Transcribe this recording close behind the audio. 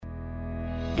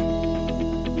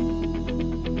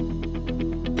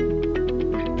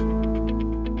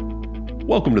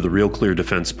Welcome to the Real Clear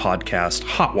Defense podcast,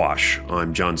 Hot Wash.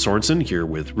 I'm John Sorensen, here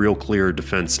with Real Clear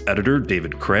Defense editor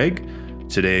David Craig.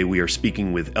 Today we are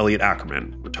speaking with Elliot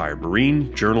Ackerman, retired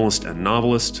Marine, journalist, and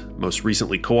novelist, most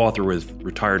recently co-author with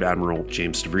retired Admiral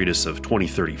James Stavridis of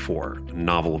 2034, a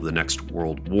novel of the next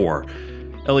World War.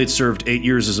 Elliot served 8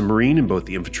 years as a Marine in both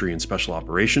the infantry and special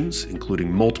operations,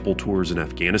 including multiple tours in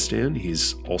Afghanistan.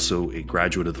 He's also a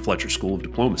graduate of the Fletcher School of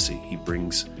Diplomacy. He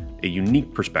brings a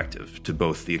unique perspective to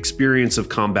both the experience of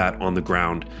combat on the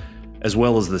ground, as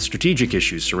well as the strategic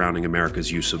issues surrounding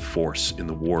America's use of force in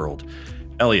the world.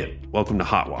 Elliot, welcome to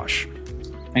Hot Wash.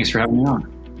 Thanks for having me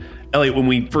on. Elliot, when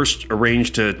we first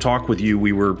arranged to talk with you,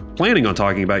 we were planning on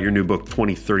talking about your new book,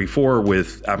 2034,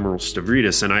 with Admiral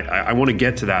Stavridis, and I want to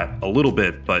get to that a little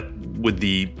bit, but with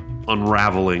the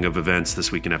unraveling of events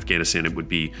this week in Afghanistan, it would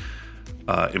be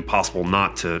impossible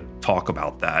not to talk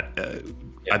about that.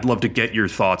 I'd love to get your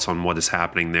thoughts on what is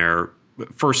happening there.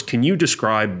 First, can you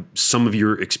describe some of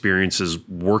your experiences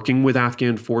working with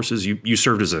Afghan forces? You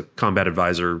served as a combat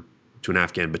advisor to an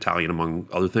Afghan battalion, among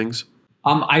other things.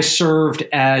 I served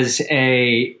as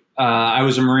I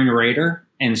was a Marine Raider,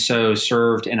 and so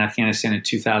served in Afghanistan in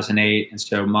 2008. And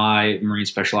so my Marine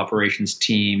Special Operations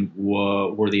team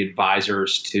were the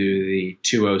advisors to the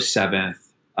 207th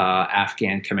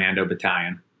Afghan Commando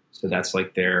Battalion. So that's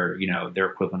like their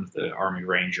equivalent of the Army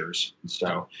Rangers. And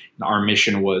so our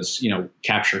mission was,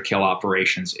 capture kill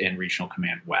operations in Regional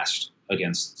Command West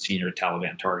against senior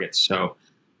Taliban targets. So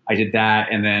I did that,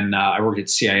 and then I worked at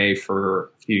CIA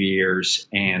for a few years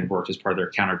and worked as part of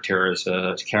their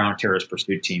counterterrorist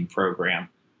pursuit team program,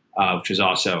 which was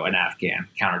also an Afghan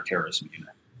counterterrorism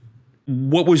unit.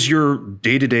 What was your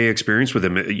day-to-day experience with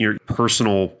them, your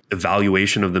personal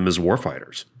evaluation of them as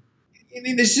warfighters? I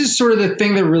mean, this is sort of the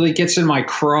thing that really gets in my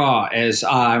craw as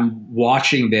I'm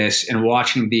watching this and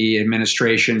watching the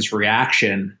administration's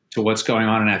reaction to what's going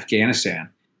on in Afghanistan.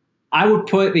 I would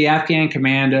put the Afghan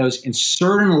commandos and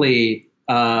certainly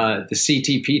the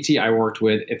CTPT I worked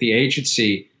with at the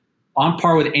agency on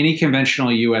par with any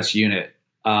conventional U.S. unit.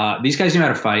 These guys knew how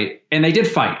to fight, and they did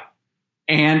fight.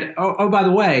 And, by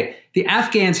the way, the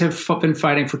Afghans have been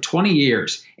fighting for 20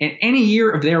 years. In any year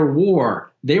of their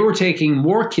war, they were taking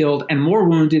more killed and more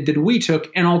wounded than we took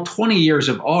in all 20 years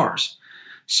of ours.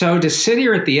 So to sit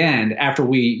here at the end after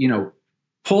we,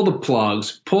 pull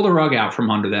the rug out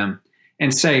from under them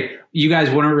and say, you guys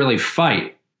wouldn't really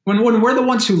fight. When we're the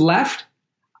ones who left,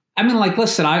 I mean,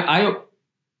 listen, I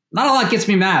not a lot gets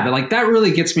me mad, but that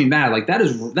really gets me mad. That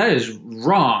is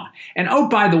wrong. And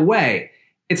by the way,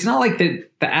 it's not like the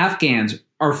Afghans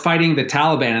are fighting the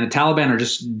Taliban and the Taliban are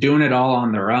just doing it all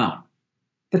on their own.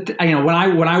 But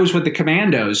when I was with the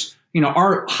commandos,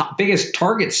 our biggest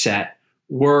target set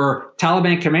were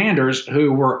Taliban commanders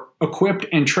who were equipped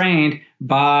and trained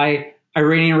by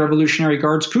Iranian Revolutionary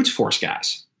Guards Quds Force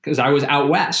guys, because I was out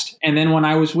west. And then when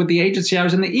I was with the agency, I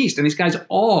was in the east. And these guys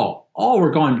all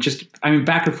were going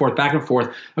back and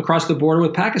forth across the border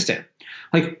with Pakistan.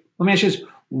 Let me ask you this.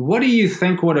 What do you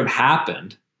think would have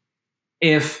happened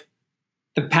if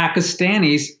the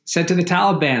Pakistanis said to the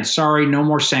Taliban, sorry, no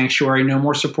more sanctuary, no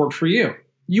more support for you?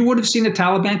 You would have seen the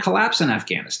Taliban collapse in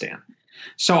Afghanistan.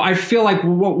 So I feel like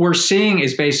what we're seeing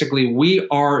is basically we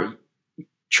are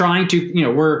trying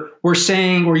to, we're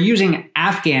saying we're using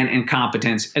Afghan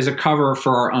incompetence as a cover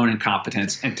for our own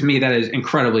incompetence. And to me, that is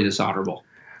incredibly dishonorable.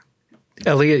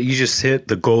 Elliot, you just hit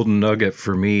the golden nugget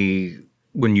for me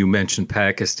when you mentioned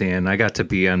Pakistan. I got to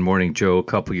be on Morning Joe a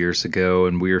couple years ago,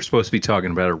 and we were supposed to be talking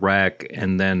about Iraq,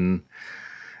 and then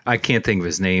I can't think of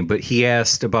his name, but he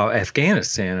asked about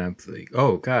Afghanistan. I'm like,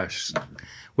 oh, gosh,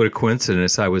 what a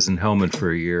coincidence. I was in Helmand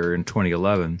for a year in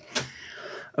 2011.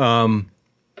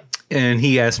 And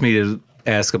he asked me to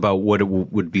ask about what it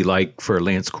would be like for a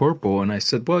Lance Corporal. And I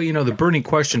said, well, the burning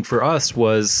question for us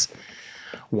was,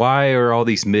 why are all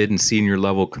these mid and senior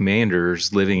level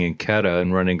commanders living in Quetta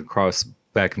and running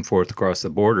back and forth across the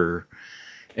border,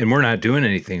 and we're not doing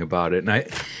anything about it? And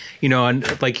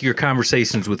and like your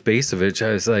conversations with Basevich,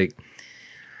 I was like,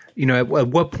 at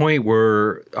what point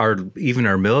were our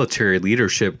military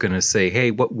leadership going to say,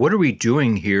 hey, what are we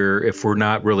doing here if we're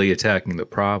not really attacking the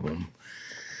problem?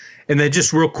 And then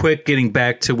just real quick, getting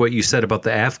back to what you said about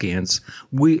the Afghans,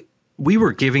 we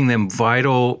were giving them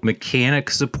vital mechanic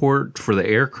support for the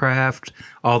aircraft,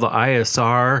 all the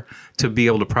ISR to be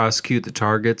able to prosecute the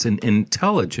targets, and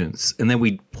intelligence. And then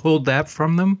we pulled that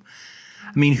from them.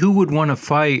 I mean, who would want to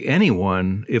fight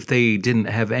anyone if they didn't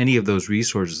have any of those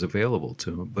resources available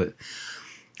to them? But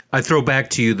I throw back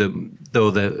to you,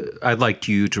 I'd like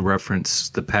you to reference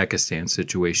the Pakistan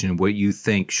situation and what you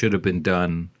think should have been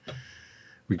done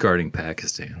regarding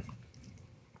Pakistan.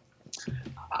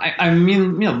 I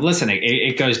mean, listen,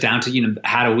 it goes down to,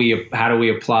 how do we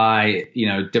apply,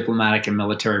 diplomatic and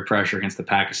military pressure against the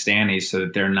Pakistanis so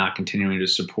that they're not continuing to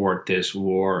support this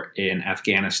war in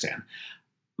Afghanistan.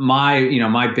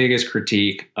 My biggest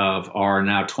critique of our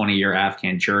now 20-year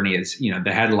Afghan journey is,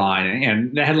 the headline,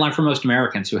 and the headline for most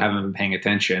Americans who haven't been paying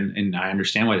attention, and I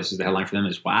understand why this is the headline for them,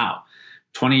 is, wow,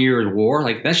 20 years war?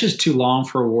 Like, that's just too long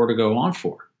for a war to go on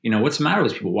for. What's the matter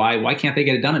with people? Why can't they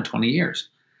get it done in 20 years?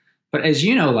 But as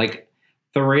you know,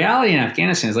 the reality in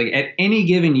Afghanistan is, at any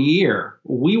given year,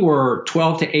 we were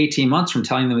 12 to 18 months from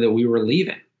telling them that we were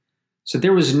leaving. So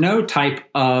there was no type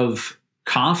of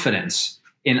confidence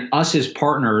in us as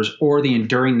partners or the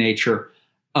enduring nature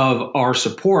of our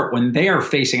support when they are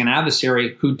facing an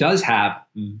adversary who does have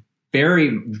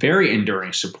very, very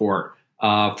enduring support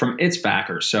from its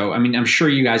backers. So, I'm sure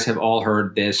you guys have all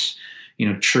heard this,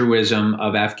 truism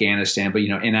of Afghanistan, but,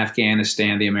 in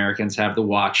Afghanistan, the Americans have the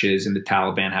watches and the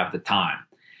Taliban have the time.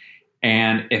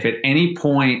 And if at any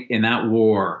point in that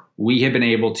war, we have been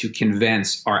able to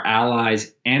convince our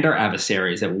allies and our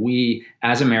adversaries that we,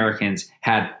 as Americans,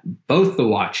 had both the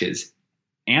watches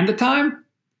and the time,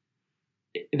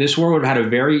 this war would have had a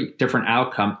very different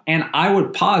outcome. And I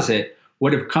would posit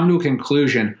would have come to a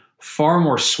conclusion far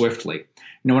more swiftly.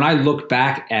 When I look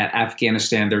back at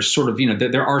Afghanistan, there's sort of,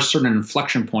 there are certain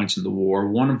inflection points in the war,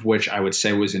 one of which I would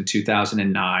say was in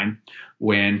 2009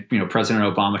 when, President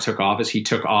Obama took office. He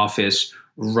took office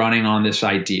running on this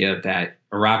idea that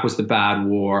Iraq was the bad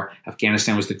war,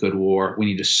 Afghanistan was the good war. We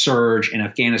need to surge in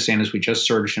Afghanistan as we just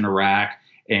surged in Iraq,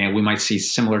 and we might see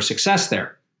similar success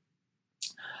there.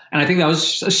 And I think that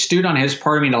was astute on his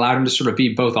part. It allowed him to sort of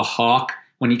be both a hawk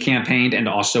when he campaigned and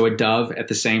also a dove at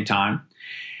the same time.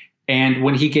 And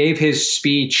when he gave his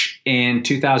speech in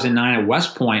 2009 at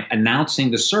West Point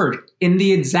announcing the surge, in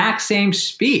the exact same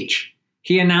speech,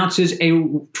 he announces a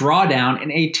drawdown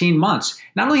in 18 months.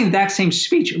 Not only in that same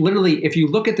speech, literally, if you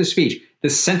look at the speech, the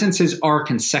sentences are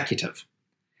consecutive.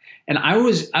 And I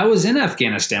was in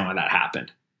Afghanistan when that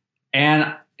happened.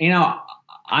 And,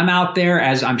 I'm out there,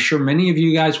 as I'm sure many of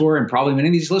you guys were, and probably many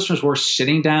of these listeners were,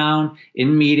 sitting down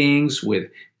in meetings with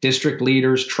district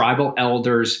leaders, tribal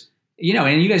elders,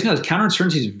 and you guys know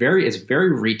counterinsurgency is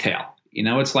very retail.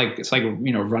 It's like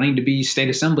running to be state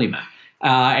assemblyman.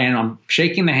 And I'm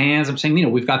shaking the hands. I'm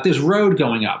saying, we've got this road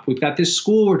going up. We've got this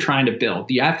school we're trying to build.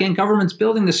 The Afghan government's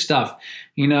building this stuff.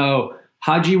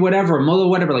 Haji whatever, Mullah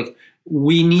whatever.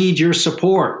 We need your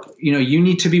support. You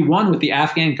need to be one with the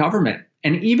Afghan government.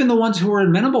 And even the ones who are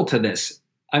amenable to this,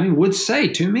 would say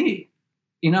to me,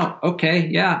 okay,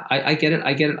 yeah, I get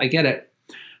it.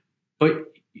 But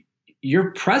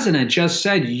your president just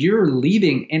said you're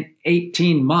leaving in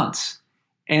 18 months.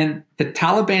 And the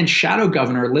Taliban shadow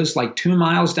governor lives 2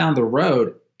 miles down the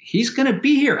road. He's going to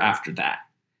be here after that.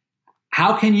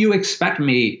 How can you expect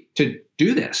me to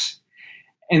do this?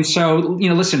 And so,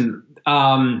 listen,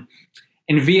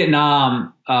 in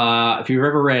Vietnam, if you've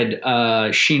ever read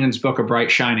Sheenan's book, A Bright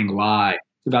Shining Lie,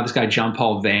 it's about this guy, John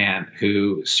Paul Vann,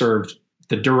 who served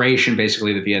the duration,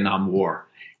 basically, of the Vietnam War.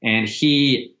 And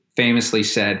he famously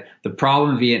said, the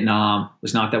problem in Vietnam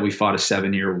was not that we fought a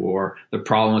 7-year war. The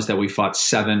problem was that we fought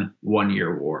 7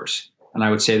 one-year wars. And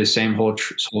I would say the same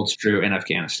holds true in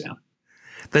Afghanistan.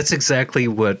 That's exactly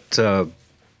what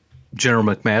General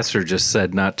McMaster just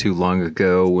said not too long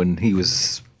ago when he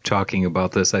was talking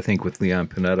about this, I think, with Leon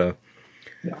Panetta.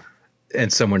 Yeah.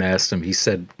 And someone asked him, he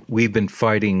said, we've been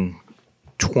fighting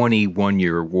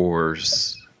 21-year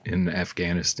wars in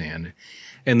Afghanistan.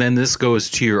 And then this goes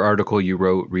to your article you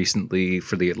wrote recently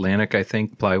for The Atlantic, I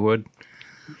think, Plywood,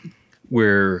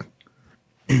 where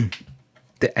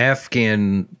the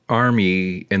Afghan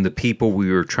army and the people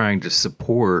we were trying to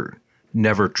support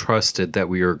never trusted that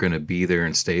we were going to be there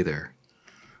and stay there.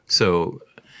 So,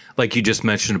 like you just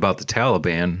mentioned about the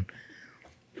Taliban,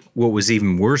 what was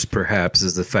even worse, perhaps,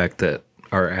 is the fact that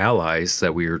our allies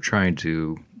that we were trying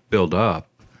to build up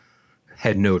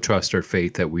had no trust or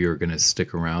faith that we were going to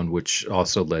stick around, which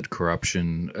also led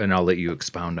corruption. And I'll let you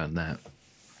expound on that.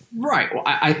 Right. Well,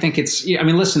 I think it's,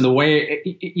 listen, the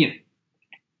way,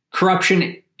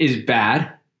 corruption is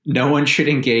bad. No one should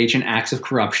engage in acts of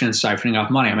corruption and siphoning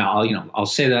off money. I'll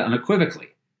say that unequivocally.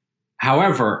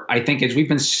 However, I think as we've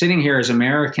been sitting here as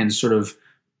Americans sort of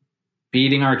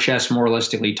beating our chests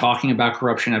moralistically, talking about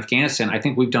corruption in Afghanistan, I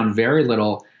think we've done very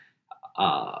little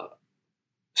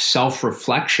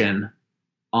self-reflection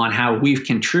on how we've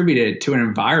contributed to an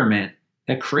environment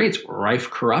that creates rife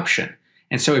corruption.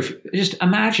 And so just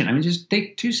imagine, just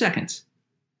take 2 seconds.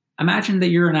 Imagine that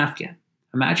you're an Afghan.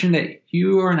 Imagine that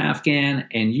you are an Afghan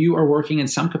and you are working in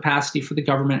some capacity for the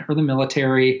government or the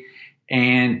military,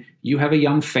 and you have a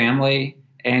young family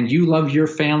and you love your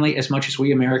family as much as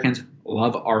we Americans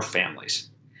love our families.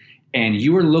 And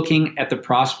you are looking at the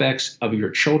prospects of your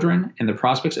children and the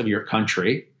prospects of your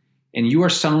country, and you are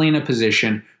suddenly in a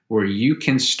position where you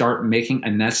can start making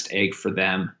a nest egg for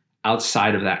them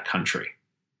outside of that country.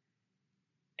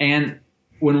 And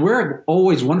when we're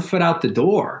always one foot out the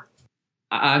door,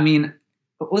 I mean,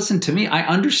 listen to me, I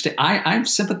understand. I'm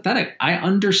sympathetic. I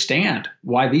understand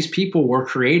why these people were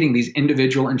creating these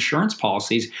individual insurance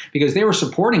policies, because they were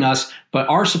supporting us, but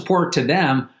our support to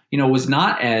them, was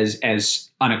not as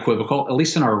unequivocal, at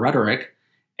least in our rhetoric.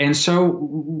 And so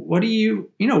what do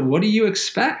you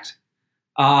expect?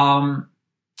 And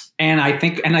I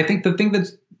think the thing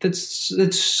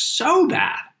that's so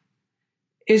bad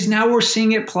is now we're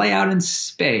seeing it play out in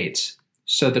spades.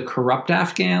 So the corrupt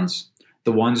Afghans,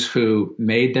 the ones who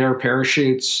made their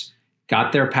parachutes,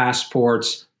 got their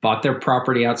passports, bought their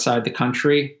property outside the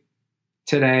country,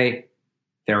 today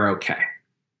they're okay.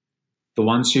 The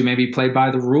ones who maybe played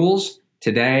by the rules,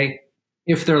 today,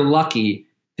 if they're lucky,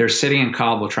 they're sitting in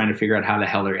Kabul trying to figure out how the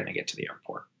hell they're going to get to the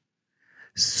airport.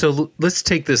 So let's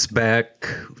take this back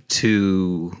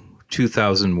to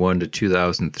 2001 to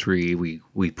 2003.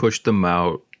 We pushed them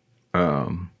out.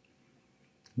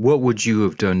 What would you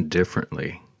have done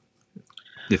differently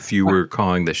if you were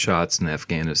calling the shots in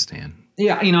Afghanistan?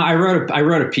 Yeah, I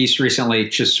wrote a piece recently,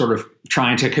 just sort of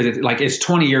trying to, because it's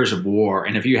 20 years of war,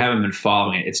 and if you haven't been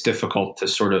following it, it's difficult to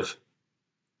sort of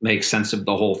make sense of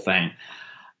the whole thing.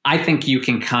 I think you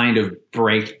can kind of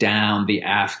break down the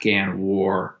Afghan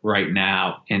war right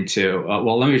now into,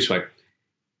 let me just like,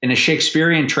 in a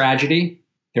Shakespearean tragedy,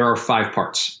 there are 5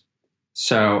 parts.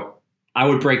 So I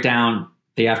would break down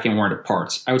the Afghan war into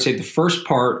parts. I would say the first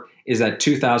part is that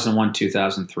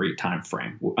 2001-2003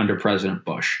 timeframe under President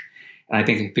Bush. And I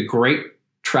think the great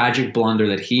tragic blunder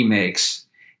that he makes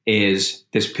is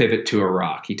this pivot to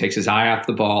Iraq. He takes his eye off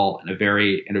the ball in a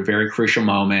very crucial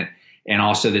moment, and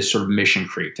also this sort of mission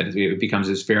creep that it becomes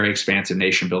this very expansive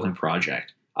nation building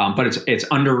project. But it's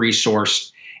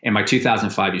under-resourced, and by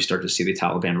 2005, you start to see the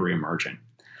Taliban reemerging.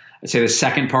 I'd say the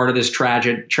second part of this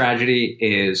tragedy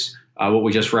is what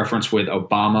we just referenced with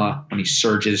Obama when he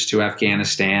surges to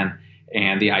Afghanistan,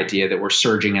 and the idea that we're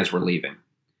surging as we're leaving.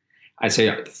 I'd say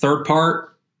the third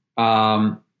part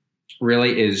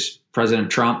really is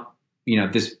President Trump.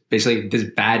 This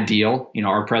bad deal.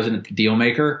 Our president, the deal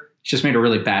maker, just made a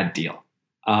really bad deal.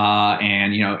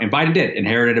 And Biden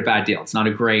inherited a bad deal. It's not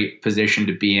a great position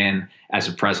to be in as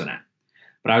a president.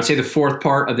 But I would say the fourth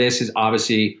part of this is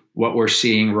obviously what we're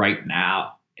seeing right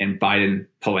now in Biden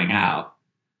pulling out.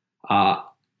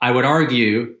 I would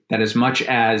argue that as much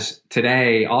as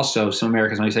today, also some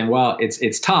Americans might be saying, well,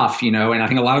 it's tough, and I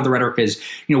think a lot of the rhetoric is,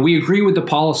 we agree with the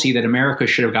policy that America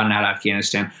should have gotten out of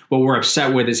Afghanistan. What we're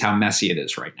upset with is how messy it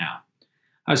is right now.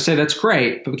 I would say that's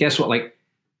great, but guess what?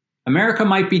 America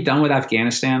might be done with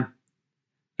Afghanistan,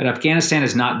 but Afghanistan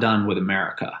is not done with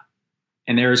America.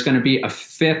 And there is going to be a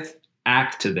fifth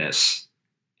act to this.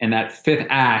 And that fifth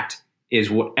act is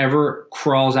whatever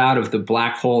crawls out of the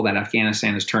black hole that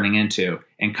Afghanistan is turning into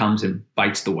and comes and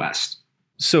bites the West.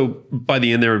 So by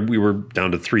the end there, we were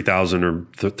down to 3,000 or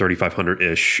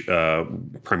 3,500-ish,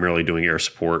 primarily doing air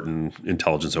support and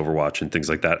intelligence overwatch and things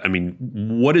like that. I mean,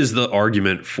 what is the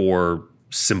argument for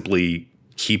simply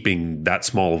keeping that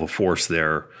small of a force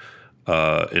there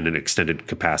in an extended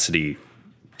capacity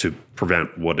to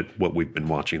prevent what we've been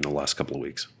watching the last couple of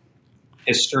weeks?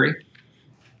 History.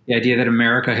 The idea that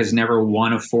America has never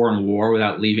won a foreign war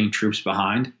without leaving troops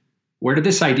behind. Where did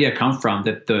this idea come from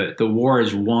that the war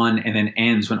is won and then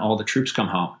ends when all the troops come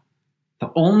home?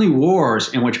 The only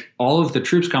wars in which all of the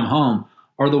troops come home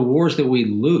are the wars that we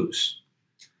lose.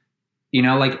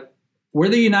 We're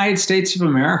the United States of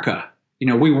America.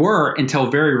 We were, until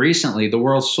very recently, the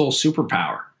world's sole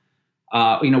superpower.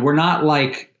 We're not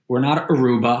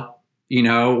Aruba.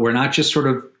 We're not just sort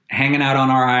of hanging out on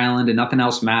our island and nothing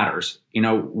else matters.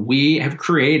 We have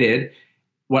created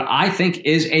what I think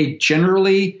is a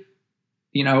generally,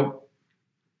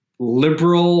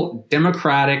 liberal,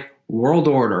 democratic world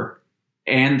order.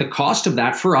 And the cost of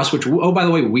that for us, which, by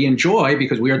the way, we enjoy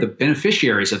because we are the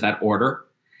beneficiaries of that order,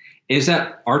 is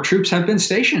that our troops have been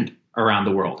stationed around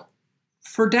the world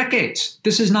for decades.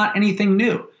 This is not anything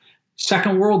new.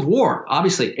 Second World War,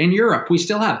 obviously, in Europe, we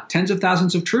still have tens of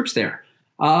thousands of troops there.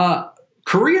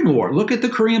 Korean War, look at the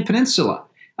Korean Peninsula.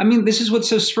 I mean, this is what's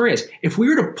so spurious. If we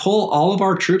were to pull all of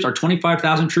our troops, our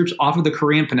 25,000 troops off of the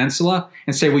Korean Peninsula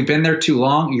and say, we've been there too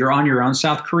long, you're on your own,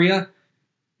 South Korea,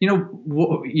 you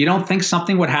don't think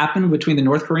something would happen between the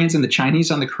North Koreans and the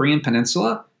Chinese on the Korean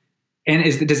Peninsula? And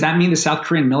does that mean the South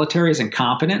Korean military is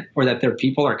incompetent or that their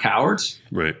people are cowards?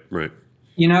 Right.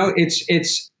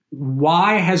 it's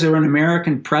why has an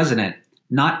American president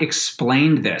not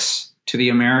explained this to the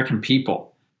American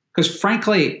people? Because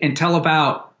frankly, until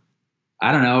about,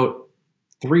 I don't know,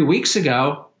 3 weeks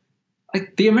ago,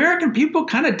 like the American people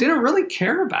kind of didn't really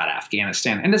care about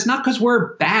Afghanistan. And it's not because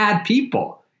we're bad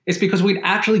people. It's because we'd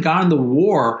actually gotten the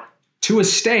war to a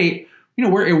state,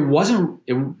 where it wasn't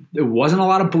a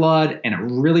lot of blood and it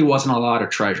really wasn't a lot of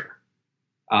treasure.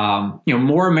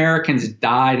 More Americans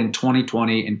died in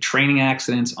 2020 in training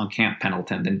accidents on Camp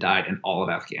Pendleton than died in all of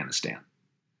Afghanistan.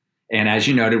 And as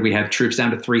you noted, we have troops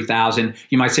down to 3,000.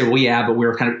 You might say, well, yeah, but we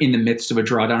were kind of in the midst of a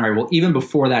drawdown. All right, well, even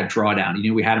before that drawdown,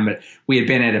 we had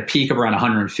been at a peak of around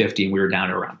 150 and we were down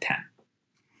to around 10.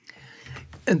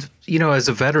 And, as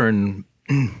a veteran,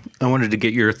 I wanted to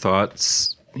get your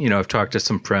thoughts. I've talked to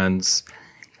some friends.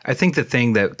 I think the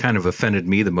thing that kind of offended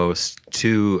me the most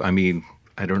too,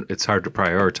 it's hard to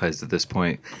prioritize at this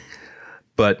point,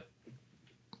 but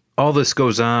all this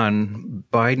goes on.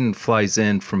 Biden flies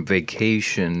in from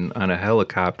vacation on a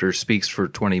helicopter, speaks for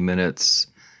 20 minutes,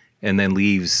 and then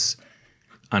leaves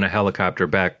on a helicopter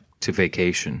back to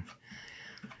vacation.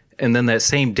 And then that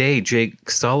same day, Jake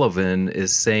Sullivan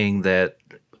is saying that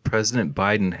President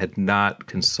Biden had not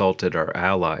consulted our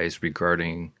allies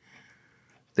regarding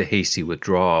the hasty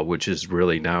withdrawal, which is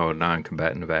really now a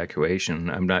non-combatant evacuation.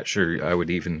 I'm not sure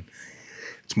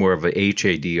it's more of a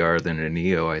HADR than an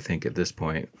EO, I think, at this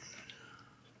point.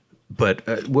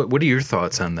 But what are your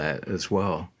thoughts on that as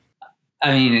well?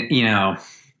 I mean,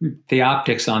 the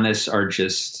optics on this are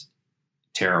just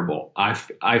terrible.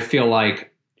 I feel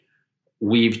like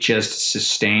we've just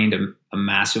sustained a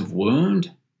massive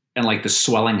wound, and like the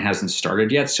swelling hasn't started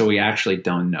yet. So we actually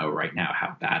don't know right now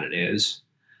how bad it is.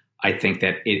 I think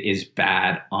that it is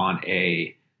bad on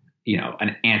an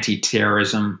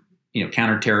anti-terrorism,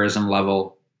 counterterrorism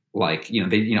level. Like,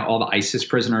 all the ISIS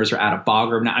prisoners are out of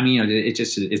Bagram now. It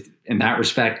just is, in that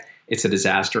respect, it's a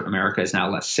disaster. America is now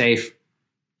less safe.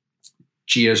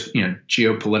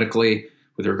 Geopolitically,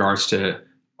 with regards to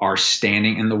our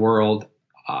standing in the world,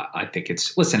 I think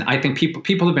I think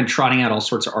people have been trotting out all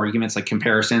sorts of arguments, like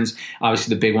comparisons.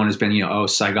 Obviously, the big one has been,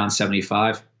 Saigon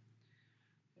 75.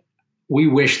 We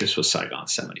wish this was Saigon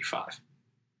 75.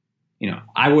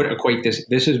 I would equate this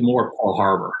is more Pearl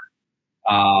Harbor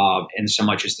in so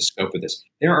much as the scope of this.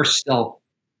 There are still,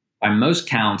 by most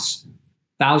counts,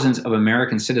 thousands of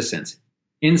American citizens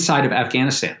inside of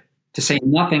Afghanistan, to say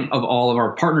nothing of all of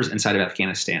our partners inside of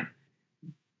Afghanistan.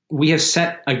 We have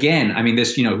set, again,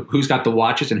 this, who's got the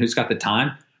watches and who's got the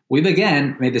time. We've,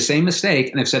 again, made the same mistake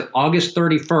and have said August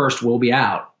 31st we'll be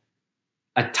out.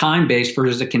 A time-based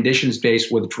versus a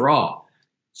conditions-based withdrawal.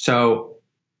 So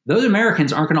those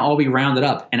Americans aren't going to all be rounded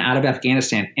up and out of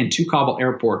Afghanistan into Kabul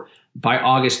airport by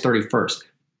August 31st.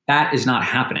 That is not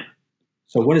happening.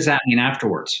 So what does that mean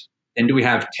afterwards? Then do we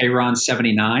have Tehran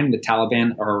 79? The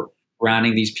Taliban are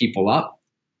rounding these people up.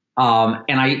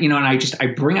 And I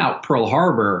bring out Pearl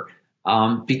Harbor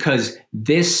because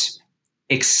this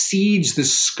exceeds the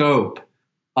scope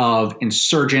of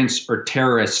insurgents or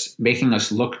terrorists making us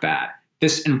look bad.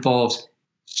 This involves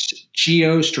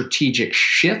geostrategic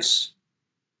shifts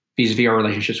vis-a-vis our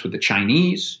relationships with the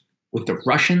Chinese, with the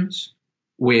Russians,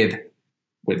 with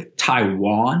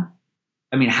Taiwan.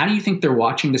 How do you think they're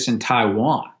watching this in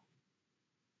Taiwan?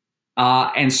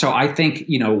 And so I think,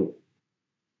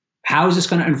 how is this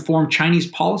going to inform Chinese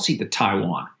policy to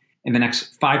Taiwan in the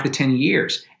next 5 to 10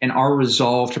 years and our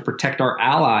resolve to protect our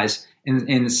allies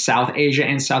in South Asia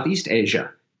and Southeast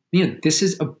Asia? This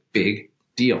is a big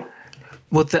deal.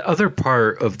 Well, the other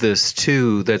part of this,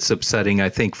 too, that's upsetting, I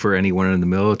think, for anyone in the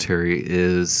military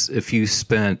is if you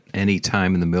spent any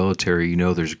time in the military,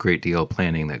 there's a great deal of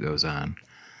planning that goes on.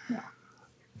 Yeah.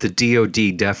 The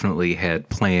DOD definitely had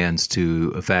plans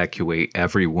to evacuate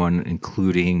everyone,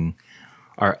 including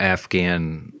our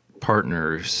Afghan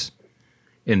partners,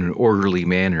 in an orderly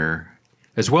manner,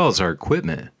 as well as our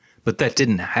equipment. But that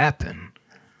didn't happen.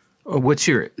 Do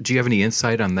you have any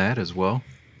insight on that as well?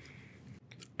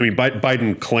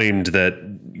 Biden claimed that,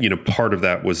 part of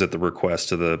that was at the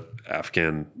request of the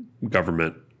Afghan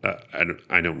government.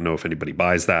 I don't know if anybody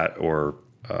buys that or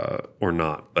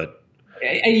not, but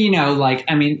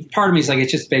part of me is like,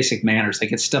 it's just basic manners.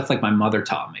 Like, it's stuff like my mother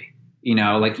taught me, you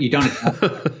don't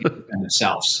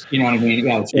themselves, you know what I mean?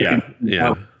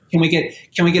 Yeah. Can we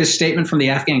get a statement from the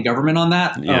Afghan government on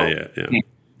that? Yeah.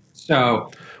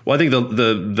 So, well, I think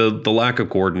the lack of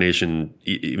coordination,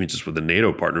 even just with the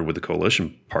NATO partner, with the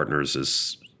coalition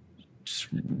partners,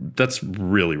 that's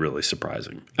really, really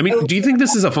surprising. Do you think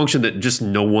this is a function that just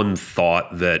no one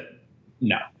thought that?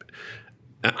 No.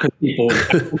 That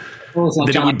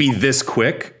it would be this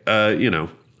quick?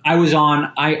 I was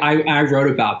on. I wrote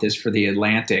about this for The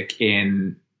Atlantic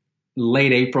in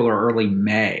late April or early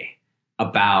May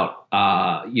about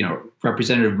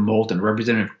Representative Moulton,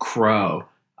 Representative Crow.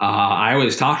 I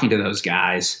was talking to those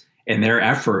guys and their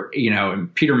effort,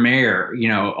 and Peter Mayer,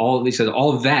 all these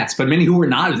all vets, but many who were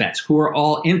not vets, who were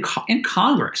all in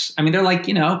Congress. I mean, they're like,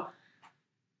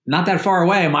 not that far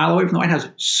away, a mile away from the White House,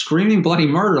 screaming bloody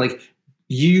murder. Like,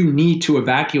 you need to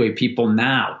evacuate people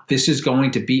now. This is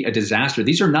going to be a disaster.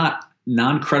 These are not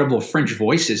non-credible fringe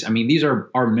voices. I mean, these are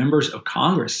members of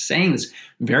Congress saying this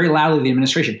very loudly to the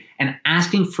administration and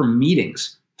asking for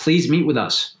meetings. Please meet with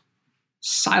us.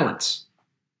 Silence.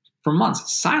 For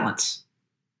months, silence.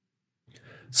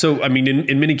 So, I mean,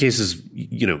 in many cases,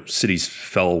 cities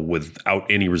fell without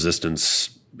any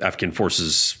resistance. Afghan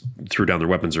forces threw down their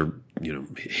weapons or,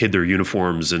 hid their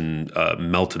uniforms and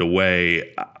melted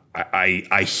away.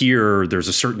 I hear there's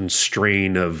a certain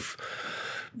strain of,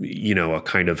 a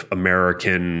kind of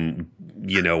American,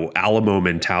 Alamo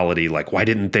mentality. Like, why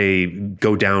didn't they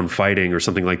go down fighting or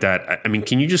something like that? I mean,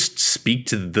 can you just speak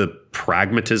to the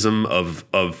pragmatism of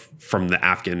from the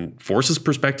Afghan forces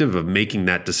perspective of making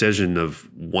that decision of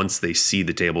once they see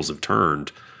the tables have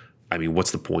turned? I mean,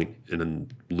 what's the point in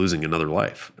losing another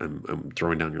life and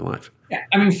throwing down your life? Yeah,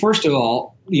 I mean, first of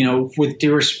all, with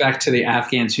due respect to the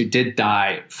Afghans who did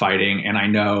die fighting, and I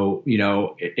know,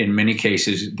 in many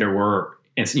cases there were,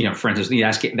 for instance, the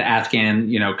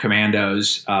Afghan,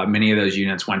 commandos, many of those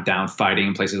units went down fighting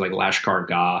in places like Lashkar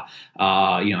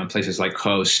Gah, in places like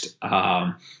Khost.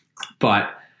 But,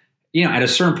 at a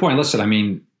certain point, listen, I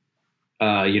mean,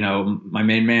 my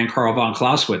main man, Karl von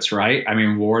Clausewitz, right? I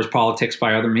mean, war is politics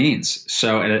by other means.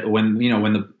 So when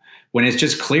it's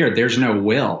just clear there's no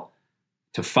will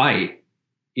to fight,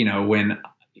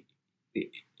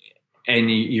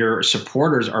 and your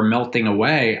supporters are melting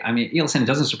away. I mean, listen, it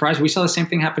doesn't surprise me. We saw the same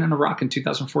thing happen in Iraq in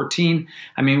 2014.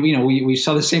 I mean, we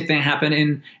saw the same thing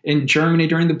happen in Germany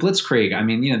during the Blitzkrieg. I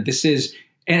mean, this is,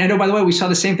 and I know, by the way, we saw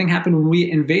the same thing happen when we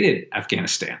invaded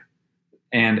Afghanistan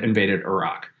and invaded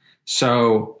Iraq.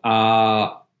 So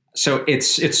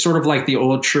it's sort of like the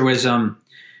old truism,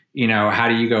 how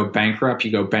do you go bankrupt?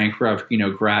 You go bankrupt,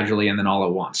 gradually and then all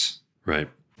at once. Right.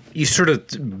 You sort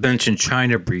of mentioned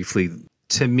China briefly.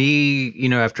 To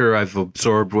me, after I've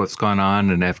absorbed what's gone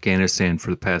on in Afghanistan for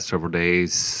the past several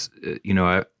days,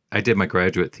 I did my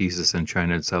graduate thesis in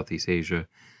China and Southeast Asia.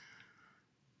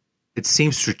 It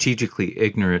seems strategically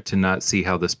ignorant to not see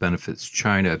how this benefits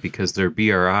China because their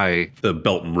BRI, the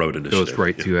Belt and Road Initiative, goes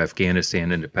right through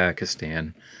Afghanistan into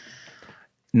Pakistan.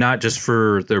 Not just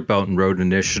for their Belt and Road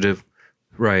Initiative,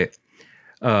 right,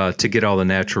 to get all the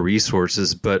natural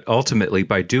resources, but ultimately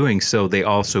by doing so, they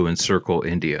also encircle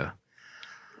India.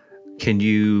 Can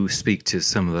you speak to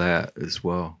some of that as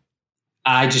well?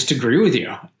 I just agree with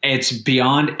you. It's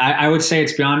beyond, I would say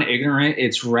it's beyond ignorant.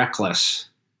 It's reckless.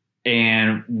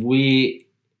 And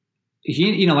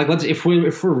if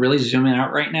we're really zooming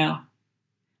out right now,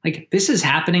 like this is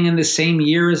happening in the same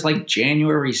year as like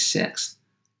January 6th.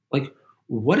 Like,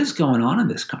 what is going on in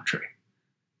this country?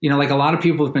 Like a lot of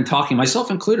people have been talking, myself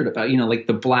included, about, like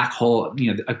the black hole,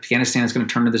 Afghanistan is going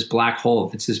to turn into this black hole.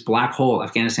 It's this black hole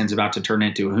Afghanistan's about to turn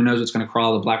into. Who knows what's going to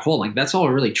crawl out of the black hole? Like, that's all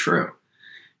really true.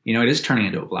 It is turning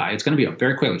into a black. It's going to be a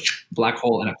very quickly black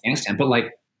hole in Afghanistan. But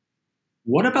like,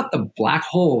 what about the black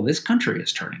hole this country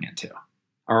is turning into?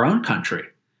 Our own country.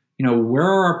 Where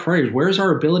are our priorities? Where's our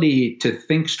ability to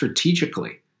think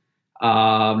strategically?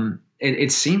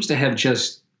 It seems to have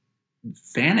just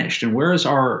vanished. And where is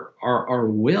our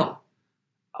will?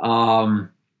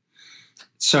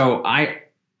 So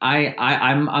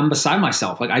I'm beside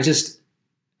myself. Like,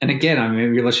 and again, I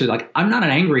mean, you're listening, like, I'm not an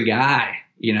angry guy.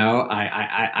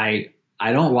 I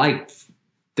don't like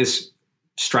this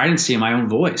stridency in my own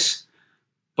voice,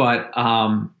 but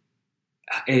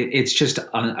it's just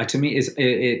to me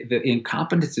the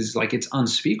incompetence is like, it's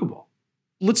unspeakable.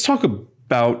 Let's talk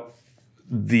about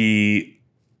the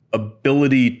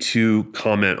ability to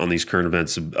comment on these current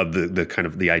events of the kind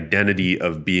of the identity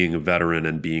of being a veteran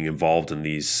and being involved in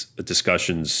these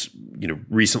discussions.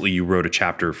 Recently you wrote a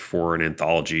chapter for an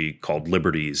anthology called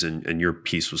Liberties, and your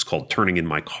piece was called Turning in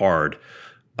My Card.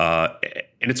 And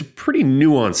it's a pretty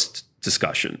nuanced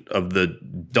discussion of the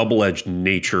double-edged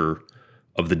nature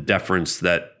of the deference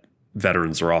that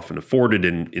veterans are often afforded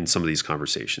in some of these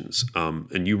conversations.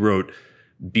 And you wrote,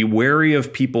 "Be wary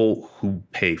of people who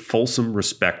pay fulsome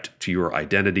respect to your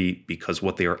identity, because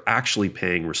what they are actually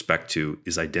paying respect to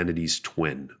is identity's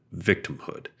twin,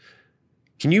 victimhood."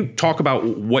 Can you talk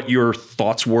about what your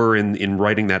thoughts were in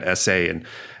writing that essay and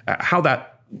how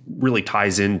that really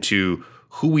ties into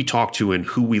who we talk to and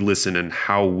who we listen and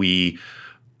how we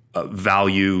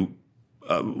value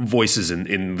voices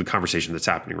in the conversation that's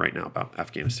happening right now about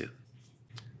Afghanistan?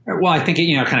 Well, I think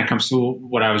it, kind of comes to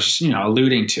what I was,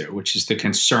 alluding to, which is the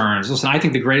concerns. Listen, I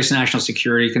think the greatest national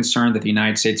security concern that the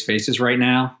United States faces right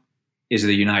now is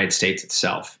the United States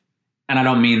itself. And I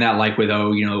don't mean that like with,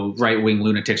 right-wing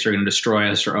lunatics are going to destroy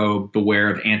us, or, beware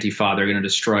of Antifa, they're going to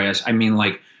destroy us. I mean,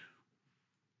 like,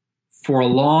 for a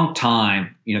long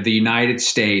time, the United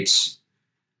States,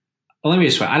 well, let me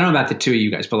just, I don't know about the two of you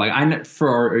guys, but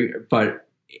but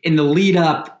in the lead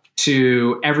up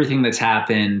to everything that's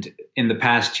happened in the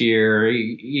past year,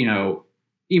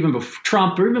 even before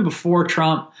Trump,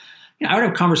 I would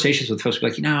have conversations with folks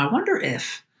like, I wonder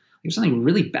if something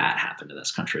really bad happened to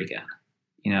this country again,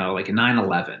 like a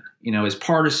 9/11, as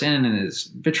partisan and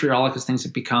as vitriolic as things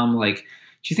have become, like,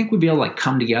 do you think we'd be able to like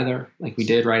come together like we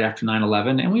did right after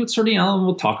 9/11? And we would sort of,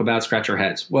 we'll talk about, scratch our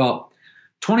heads. Well,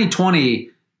 2020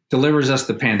 delivers us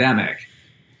the pandemic.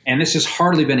 And this has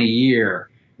hardly been a year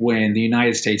when the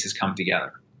United States has come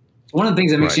together. One of the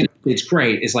things that makes the United States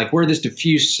great is like we're this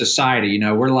diffuse society.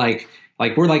 We're like,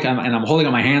 and I'm holding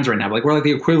up my hands right now, but like we're like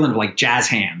the equivalent of like jazz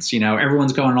hands.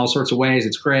 Everyone's going in all sorts of ways.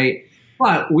 It's great.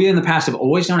 But we in the past have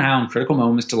always known how in critical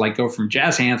moments to like go from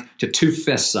jazz hands to two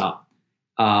fists up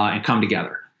and come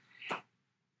together.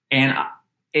 And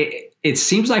it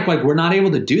seems like we're not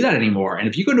able to do that anymore. And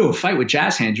if you go into a fight with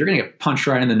jazz hands, you're going to get punched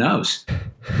right in the nose.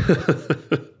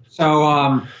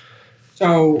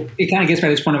 So it kind of gets back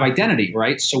to this point of identity,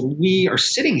 right? So we are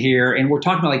sitting here and we're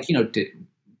talking about like,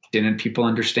 didn't people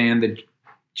understand the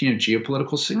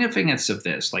geopolitical significance of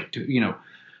this? Like,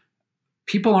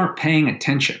 people aren't paying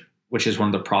attention, which is one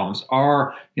of the problems.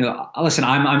 Listen,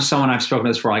 I'm someone, I've spoken to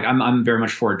this for, like, I'm very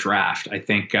much for a draft. I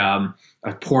think at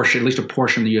least a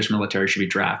portion of the U.S. military should be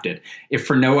drafted. If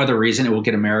for no other reason, it will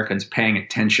get Americans paying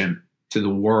attention to the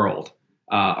world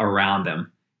around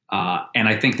them. And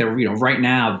I think that, right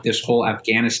now, this whole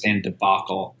Afghanistan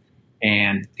debacle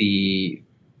and the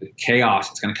chaos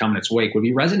that's going to come in its wake would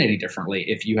be resonating differently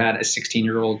if you had a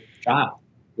 16-year-old child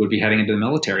who would be heading into the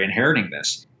military, inheriting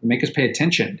this. It would make us pay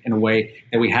attention in a way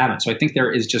that we haven't. So I think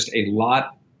there is just a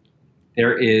lot.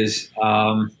 There is,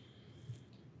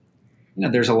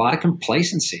 there's a lot of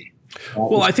complacency.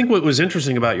 Well, I think what was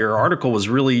interesting about your article was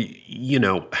really,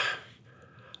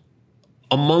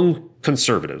 among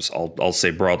conservatives, I'll say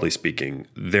broadly speaking,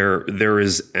 there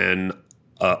is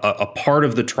a part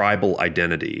of the tribal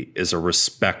identity is a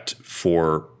respect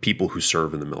for people who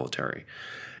serve in the military,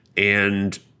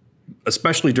 and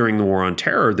especially during the War on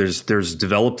Terror, there's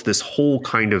developed this whole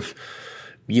kind of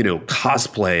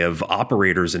cosplay of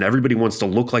operators, and everybody wants to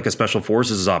look like a special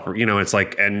forces operator. It's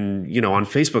like, and on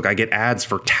Facebook, I get ads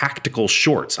for tactical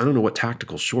shorts. I don't know what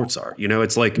tactical shorts are.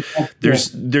 It's like there's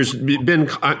been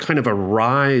kind of a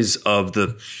rise of the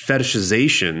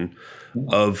fetishization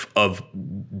of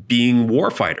being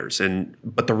warfighters,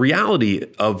 but the reality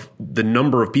of the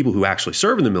number of people who actually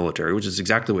serve in the military, which is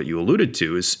exactly what you alluded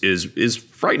to, is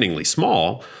frighteningly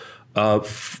small.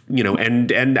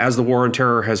 And as the War on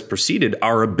Terror has proceeded,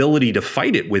 our ability to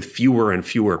fight it with fewer and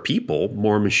fewer people,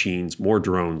 more machines, more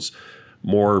drones,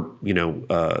 more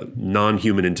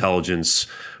non-human intelligence,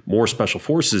 more special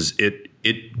forces,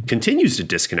 it continues to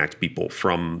disconnect people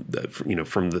from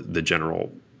the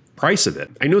general price of it.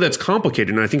 I know that's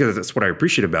complicated, and I think that's what I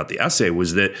appreciate about the essay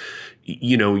was that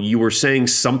you were saying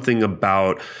something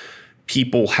about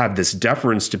people have this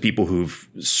deference to people who've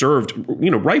served,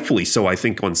 rightfully so, I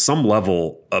think on some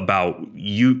level, about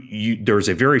there's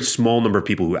a very small number of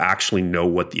people who actually know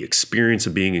what the experience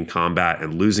of being in combat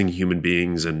and losing human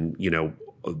beings and,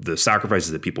 the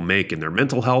sacrifices that people make in their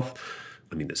mental health.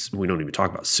 I mean, we don't even talk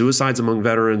about suicides among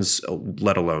veterans,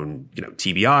 let alone,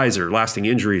 TBIs or lasting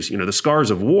injuries. The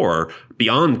scars of war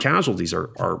beyond casualties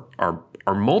are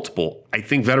multiple. I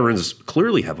think veterans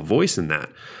clearly have a voice in that.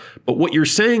 But what you're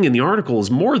saying in the article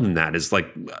is more than that. Is like,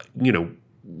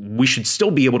 we should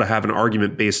still be able to have an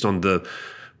argument based on the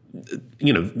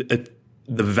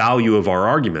value of our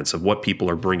arguments, of what people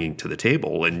are bringing to the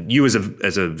table. And you as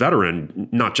a veteran,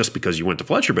 not just because you went to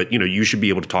Fletcher, but, you should be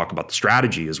able to talk about the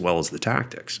strategy as well as the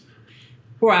tactics.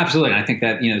 Well, absolutely. And I think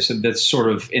that, so that's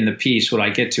sort of in the piece, what I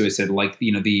get to is that, like,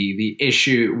 the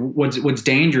issue, what's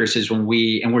dangerous is when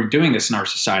we're doing this in our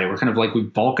society, we're kind of like, we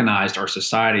balkanized our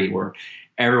society where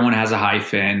everyone has a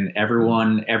hyphen,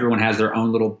 everyone has their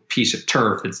own little piece of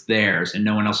turf. It's theirs and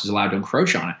no one else is allowed to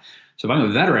encroach on it. So if I'm a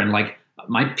veteran, like,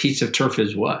 my piece of turf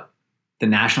is what? The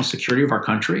national security of our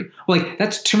country? Well, like,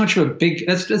 that's too much of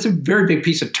that's a very big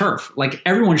piece of turf. Like,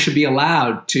 everyone should be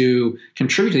allowed to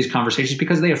contribute to these conversations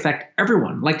because they affect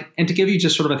everyone. Like, and to give you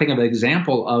just sort of, I think, of an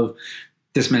example of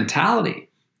this mentality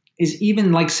is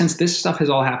even like, since this stuff has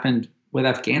all happened with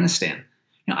Afghanistan.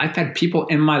 I've had people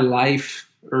in my life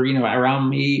or, around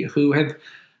me who have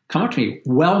come up to me,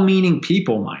 well-meaning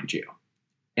people, mind you,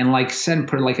 and like said and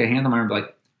put like a hand on my arm,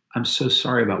 like, I'm so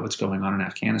sorry about what's going on in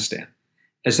Afghanistan.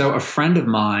 As though a friend of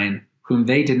mine whom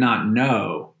they did not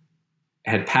know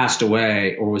had passed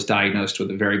away or was diagnosed with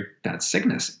a very bad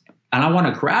sickness. And I want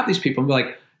to grab these people and be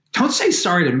like, don't say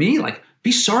sorry to me. Like,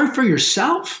 be sorry for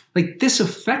yourself. Like, this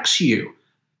affects you.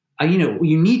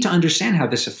 You need to understand how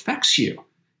this affects you.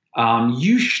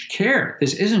 You should care.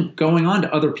 This isn't going on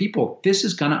to other people. This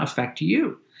is going to affect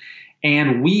you.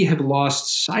 And we have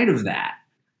lost sight of that.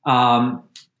 And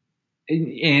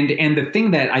the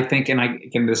thing that I think, and I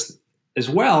can this as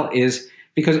well, is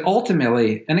because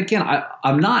ultimately, and again,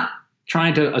 I'm not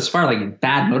trying to aspire like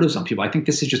bad motives on people. I think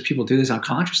this is just people do this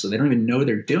unconsciously. They don't even know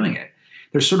they're doing it.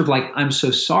 They're sort of like, I'm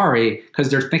so sorry, because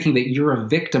they're thinking that you're a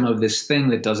victim of this thing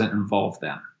that doesn't involve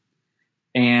them.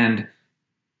 And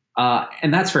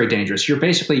that's very dangerous. You're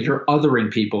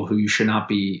othering people who you should not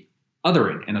be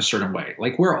othering in a certain way.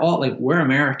 Like we're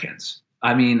Americans.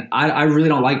 I mean, I really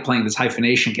don't like playing this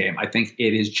hyphenation game. I think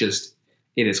it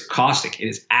is caustic. It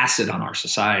is acid on our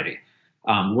society.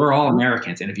 We're all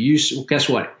Americans. And guess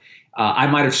what? I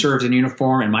might have served in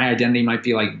uniform and my identity might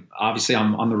be like, obviously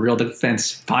I'm on the Real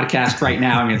Defense podcast right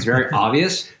now. I mean, it's very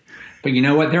obvious. But you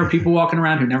know what? There are people walking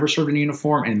around who never served in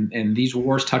uniform, and these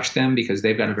wars touch them because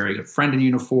they've got a very good friend in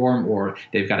uniform, or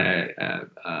they've got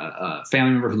a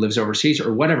family member who lives overseas,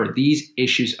 or whatever. These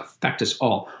issues affect us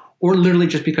all, or literally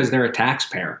just because they're a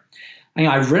taxpayer.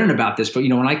 I've written about this, but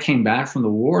when I came back from the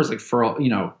wars,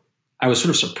 I was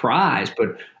sort of surprised.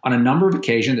 But on a number of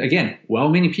occasions, again,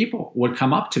 well-meaning people would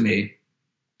come up to me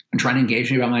and try to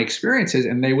engage me about my experiences,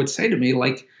 and they would say to me,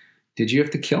 like, "Did you have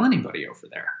to kill anybody over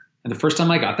there?" And the first time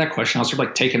I got that question, I was sort of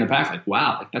like taken aback, like,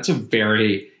 wow, like that's a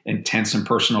very intense and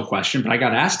personal question. But I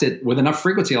got asked it with enough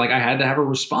frequency, like I had to have a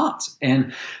response.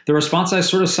 And the response I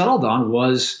sort of settled on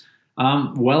was,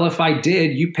 well, if I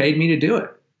did, you paid me to do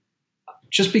it.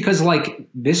 Just because like,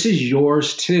 this is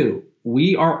yours too.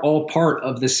 We are all part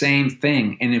of the same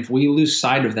thing. And if we lose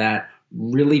sight of that,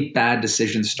 really bad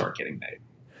decisions start getting made.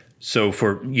 So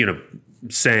for,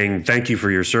 saying thank you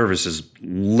for your service is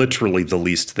literally the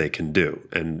least they can do.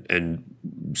 And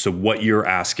so what you're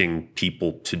asking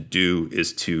people to do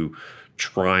is to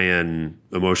try and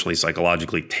emotionally,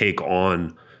 psychologically take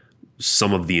on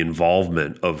some of the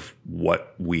involvement of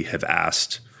what we have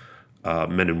asked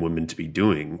men and women to be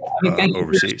doing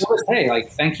overseas. Hey, like,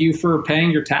 thank you for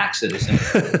paying your taxes.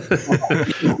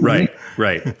 Right.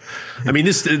 I mean,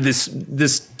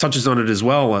 this touches on it as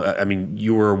well. I mean,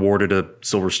 you were awarded a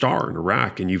Silver Star in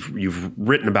Iraq, and you've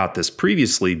written about this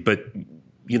previously. But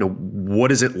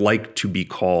what is it like to be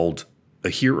called a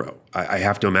hero? I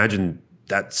have to imagine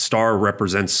that star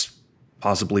represents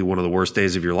possibly one of the worst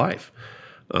days of your life.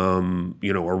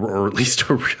 Or at least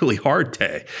a really hard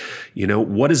day.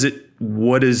 What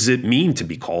does it mean to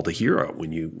be called a hero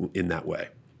when you in that way?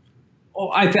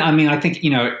 Well, I think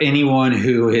anyone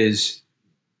who has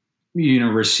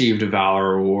received a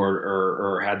Valor Award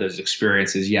or had those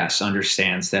experiences, yes,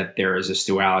 understands that there is this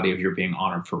duality of you're being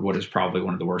honored for what is probably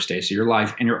one of the worst days of your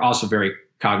life, and you're also very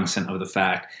cognizant of the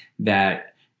fact that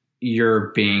you're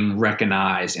being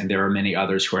recognized, and there are many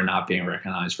others who are not being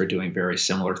recognized for doing very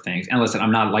similar things. And listen,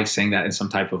 I'm not like saying that in some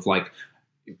type of like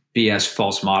BS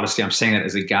false modesty. I'm saying that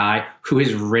as a guy who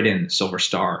has written Silver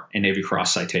Star and Navy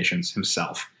Cross citations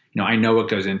himself. I know what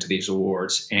goes into these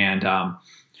awards, and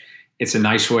it's a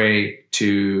nice way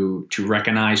to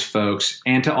recognize folks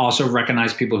and to also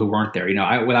recognize people who weren't there.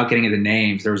 Without getting into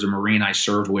names, there was a Marine I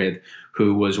served with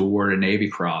who was awarded a Navy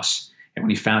Cross, and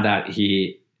when he found out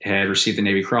he had received the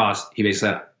Navy Cross, he basically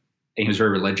said, and he was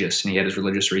very religious, and he had his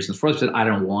religious reasons for it. He said, "I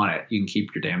don't want it. You can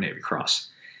keep your damn Navy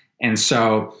Cross." And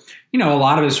so, a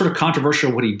lot of it is sort of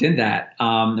controversial when he did that.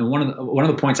 And one of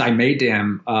the points I made to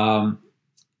him,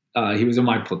 he was in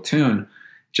my platoon,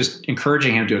 just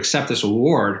encouraging him to accept this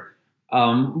award,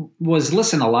 was,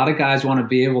 listen, a lot of guys want to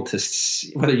be able to,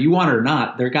 whether you want it or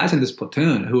not, there are guys in this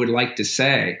platoon who would like to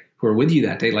say, who are with you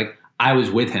that day, like, I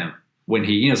was with him. When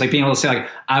he, it's like being able to say, like,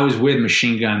 I was with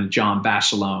Machine Gun John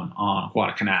Basilone on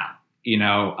Guadalcanal.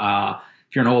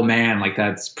 If you're an old man, like,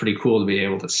 that's pretty cool to be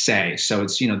able to say. So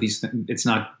it's, it's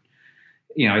not,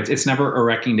 it's never a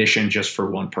recognition just for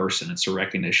one person. It's a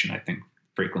recognition, I think,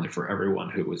 frequently for everyone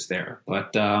who was there.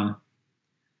 But yeah.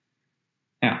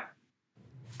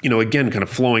 Again, kind of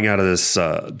flowing out of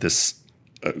this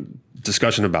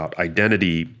discussion about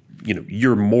identity.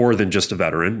 You're more than just a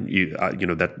veteran.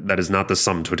 That is not the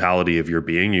sum totality of your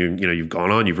being. You've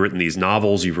gone on. You've written these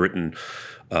novels. You've written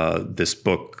this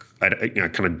book I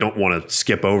kind of don't want to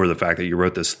skip over the fact that you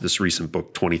wrote this recent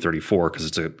book, 2034,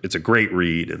 because it's a great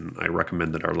read, and I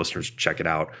recommend that our listeners check it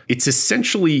out. It's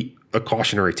essentially a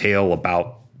cautionary tale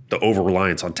about the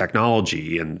over-reliance on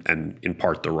technology and in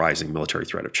part the rising military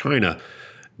threat of China.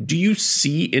 Do you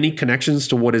see any connections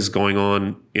to what is going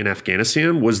on in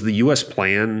Afghanistan? Was the U.S.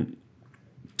 plan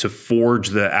to forge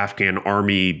the Afghan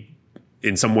army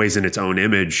in some ways in its own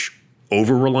image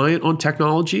over-reliant on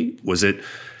technology?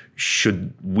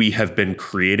 Should we have been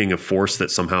creating a force that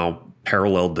somehow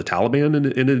paralleled the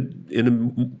Taliban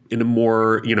in a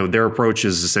more, their approach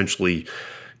is essentially,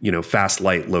 fast,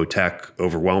 light, low tech,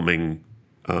 overwhelming.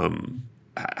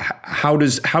 How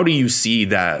do you see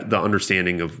that, the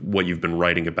understanding of what you've been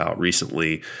writing about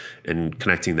recently and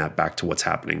connecting that back to what's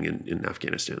happening in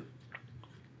Afghanistan?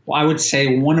 Well, I would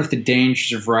say one of the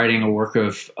dangers of writing a work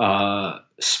of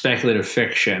speculative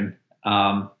fiction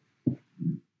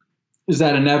is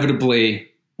that inevitably,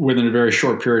 within a very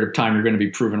short period of time, you're going to be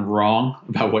proven wrong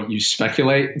about what you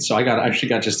speculate. And so I actually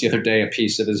got just the other day a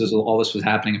piece of all this was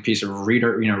happening, a piece of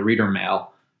reader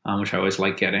mail, which I always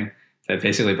like getting. That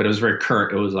basically, but it was very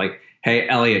curt. It was like, "Hey,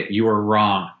 Elliot, you were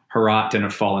wrong. Herat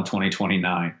didn't fall in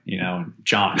 2029."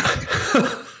 John.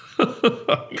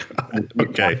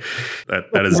 Okay,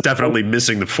 that is definitely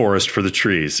missing the forest for the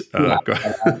trees. It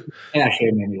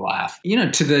actually made me laugh.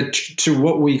 To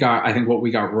what we got, I think what we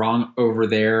got wrong over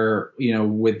there.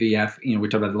 With the we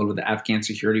talked about a little bit the Afghan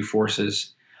security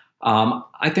forces.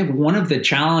 I think one of the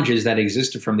challenges that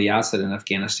existed from the outset in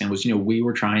Afghanistan was, we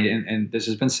were trying to, and this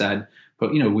has been said,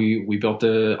 but we built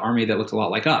an army that looked a lot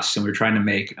like us, and we were trying to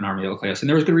make an army that looked like us, and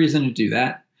there was good reason to do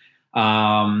that.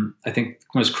 I think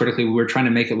most critically, we were trying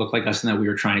to make it look like us, and that we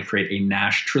were trying to create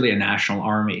truly a national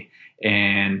army.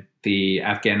 And the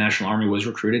Afghan National Army was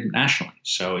recruited nationally.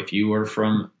 So if you were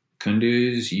from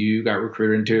Kunduz, you got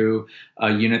recruited into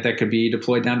a unit that could be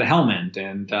deployed down to Helmand,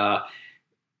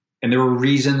 and there were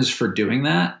reasons for doing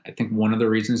that. I think one of the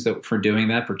reasons for doing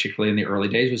that, particularly in the early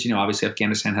days, was, obviously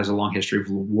Afghanistan has a long history of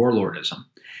warlordism.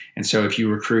 And so if you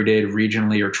recruited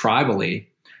regionally or tribally,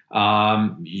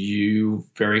 you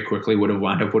very quickly would have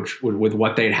wound up with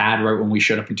what they'd had right when we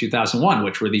showed up in 2001,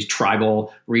 which were these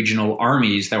tribal regional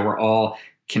armies that were all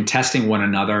contesting one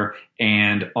another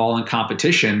and all in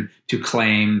competition to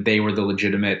claim they were the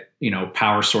legitimate,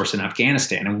 power source in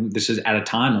Afghanistan. And this is at a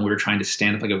time when we were trying to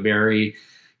stand up like a very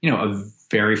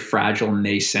fragile,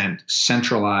 nascent,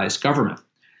 centralized government.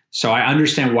 So I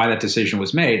understand why that decision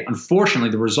was made. Unfortunately,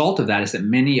 the result of that is that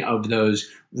many of those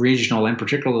regional and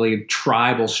particularly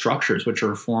tribal structures, which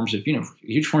are forms of,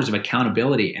 huge forms of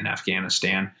accountability in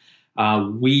Afghanistan,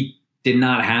 we did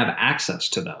not have access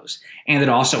to those. And it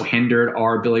also hindered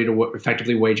our ability to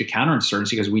effectively wage a counterinsurgency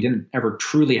because we didn't ever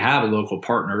truly have local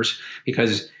partners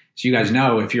because, as you guys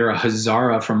know, if you're a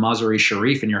Hazara from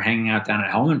Mazar-e-Sharif and you're hanging out down in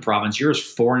Helmand province, you're as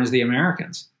foreign as the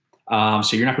Americans.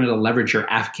 So you're not going to leverage your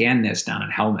Afghanness down in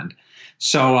Helmand.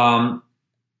 So,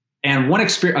 and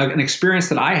an experience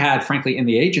that I had, frankly, in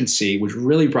the agency, which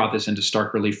really brought this into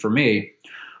stark relief for me,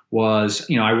 was,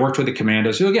 I worked with the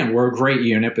commandos, who again were a great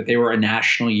unit, but they were a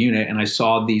national unit, and I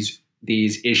saw these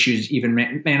issues even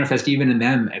manifest even in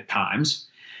them at times.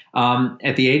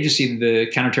 At the agency, the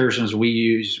counterterrorism we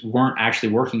used weren't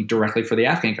actually working directly for the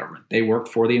Afghan government; they worked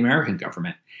for the American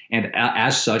government, and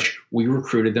as such, we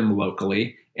recruited them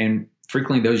locally. And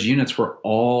frequently those units were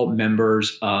all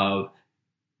members of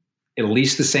at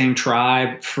least the same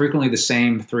tribe, frequently the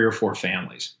same 3 or 4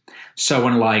 families. So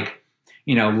when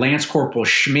Lance Corporal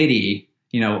Schmitty,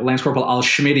 Lance Corporal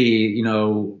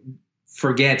Al-Schmitty,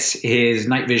 forgets his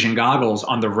night vision goggles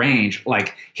on the range,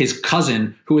 like his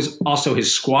cousin, who is also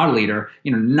his squad leader,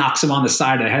 knocks him on the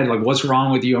side of the head, like, "What's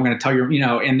wrong with you? I'm going to tell you,"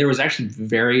 and there was actually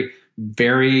very,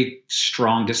 very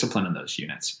strong discipline in those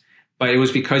units. But it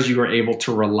was because you were able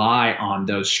to rely on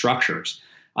those structures.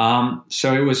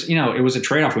 So it was, it was a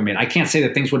trade-off we made. I can't say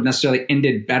that things would necessarily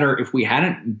ended better if we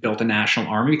hadn't built a national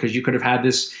army, because you could have had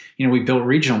this, we built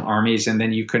regional armies, and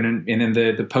then you couldn't, and then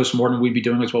the post-mortem we'd be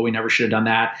doing was, well, we never should have done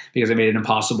that because it made it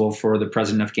impossible for the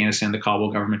president of Afghanistan, the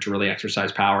Kabul government, to really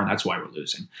exercise power, and that's why we're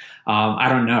losing. I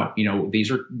don't know.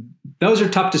 Those are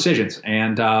tough decisions.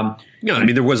 And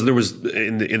there was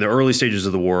in the early stages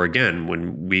of the war, again,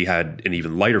 when we had an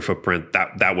even lighter footprint,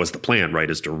 that was the plan, right?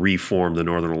 Is to reform the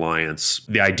Northern Alliance.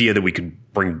 The idea that we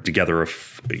could bring together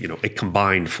a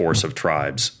combined force of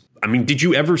tribes. Did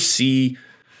you ever see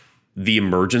the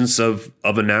emergence of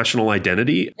a national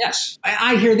identity? Yes,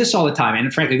 I hear this all the time,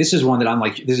 and frankly, this is one that I'm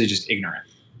like, this is just ignorant.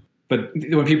 But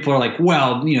when people are like,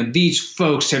 well, these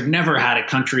folks have never had a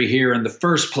country here in the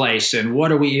first place, and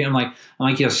what are we? I'm like,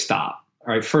 stop.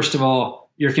 All right. First of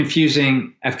all, you're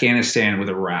confusing Afghanistan with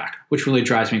Iraq, which really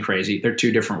drives me crazy. They're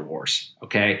two different wars,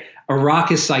 okay?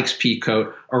 Iraq is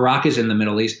Sykes-Picot. Iraq is in the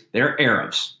Middle East. They're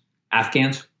Arabs.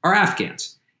 Afghans are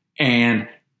Afghans. And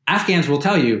Afghans will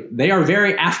tell you they are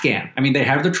very Afghan. I mean, they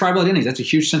have their tribal identities. That's a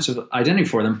huge sense of identity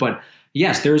for them. But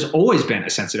yes, there's always been a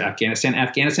sense of Afghanistan.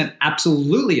 Afghanistan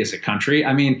absolutely is a country.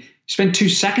 I mean, spend 2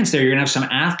 seconds there, you're going to have some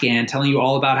Afghan telling you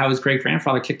all about how his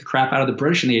great-grandfather kicked the crap out of the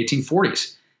British in the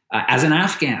 1840s as an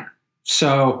Afghan.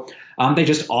 So they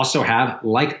just also have,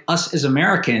 like us as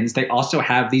Americans, they also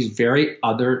have these very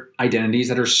other identities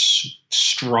that are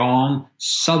strong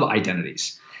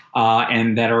sub-identities.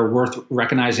 And that are worth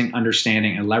recognizing,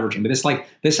 understanding, and leveraging. But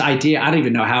this idea, I don't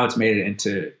even know how it's made it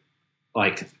into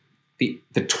like the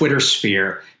Twitter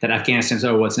sphere that Afghanistan's,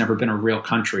 it's never been a real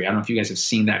country. I don't know if you guys have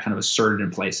seen that kind of asserted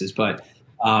in places, but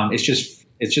it's just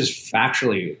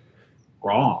factually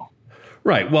wrong.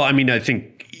 Right. Well, I mean, I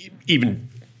think even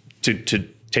to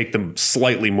take the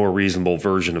slightly more reasonable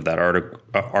version of that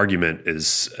argument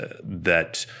is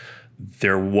that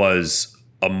there was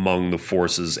among the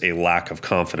forces a lack of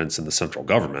confidence in the central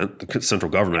government. The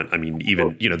central government, I mean,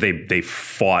 even, they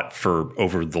fought for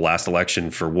over the last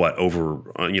election for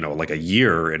like a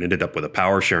year and ended up with a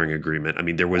power sharing agreement. I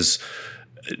mean, there was,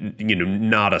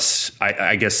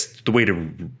 I guess the way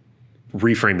to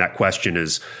reframe that question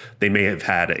is they may have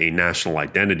had a national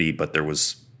identity, but there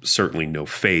was certainly no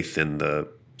faith in the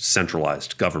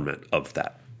centralized government of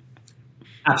that.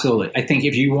 Absolutely. I think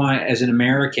if you want, as an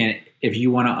American, if you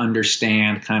want to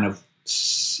understand kind of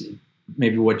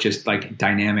maybe what just like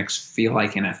dynamics feel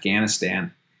like in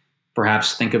Afghanistan,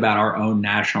 perhaps think about our own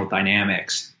national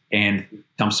dynamics and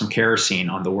dump some kerosene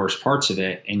on the worst parts of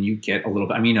it. And you get a little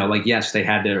bit, I mean, yes, they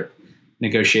had to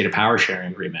negotiate a power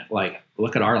sharing agreement. Like,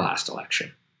 look at our last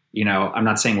election. I'm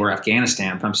not saying we're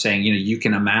Afghanistan, but I'm saying, you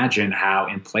can imagine how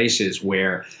in places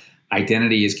where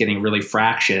identity is getting really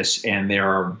fractious and there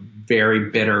are very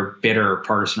bitter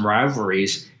partisan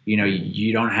rivalries,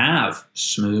 you don't have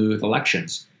smooth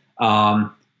elections. That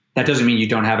doesn't mean you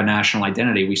don't have a national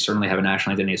identity. We certainly have a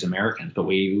national identity as Americans, but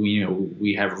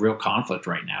we have real conflict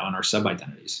right now in our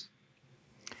sub-identities.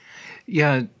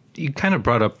 Yeah, you kind of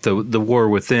brought up the war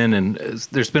within, and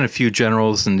there's been a few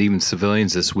generals and even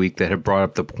civilians this week that have brought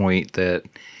up the point that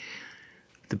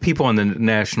the people on the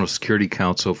National Security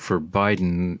Council for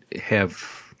Biden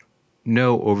have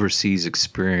no overseas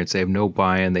experience. They have no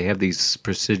buy-in. They have these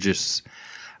prestigious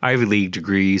Ivy League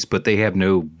degrees, but they have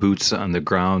no boots on the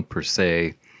ground per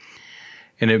se.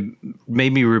 And it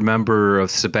made me remember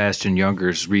of Sebastian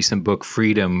Junger's recent book,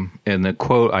 Freedom, and the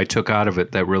quote I took out of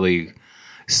it that really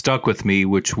stuck with me,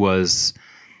 which was,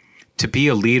 to be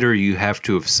a leader, you have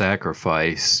to have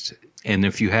sacrificed. And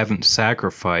if you haven't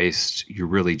sacrificed, you're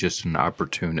really just an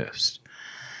opportunist.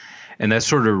 And that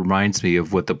sort of reminds me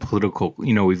of what the political,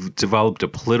 we've developed a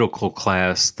political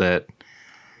class that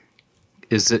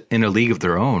is in a league of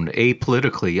their own,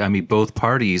 apolitically. I mean, both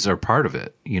parties are part of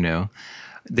it,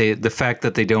 The fact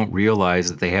that they don't realize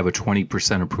that they have a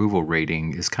 20% approval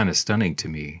rating is kind of stunning to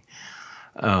me.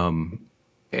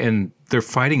 And they're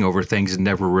fighting over things and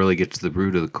never really get to the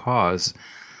root of the cause.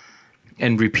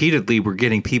 And repeatedly, we're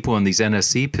getting people in these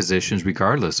NSC positions,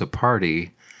 regardless of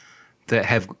party, that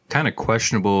have kind of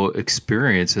questionable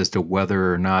experience as to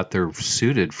whether or not they're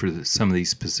suited for some of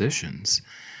these positions.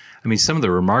 I mean, some of the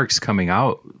remarks coming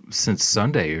out since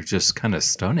Sunday are just kind of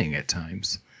stunning at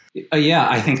times. Yeah,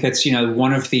 I think that's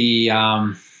one of the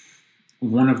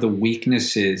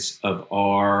weaknesses of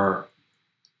our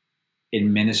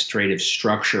administrative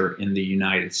structure in the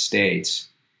United States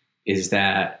is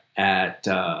that at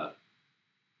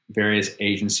various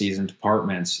agencies and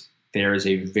departments, there is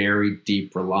a very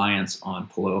deep reliance on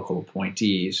political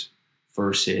appointees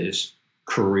versus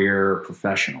career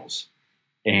professionals.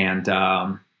 And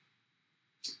I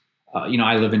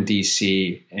live in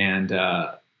DC, and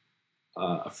a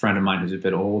friend of mine who's a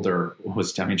bit older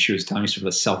she was telling me sort of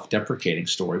a self-deprecating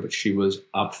story, but she was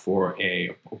up for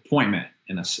a appointment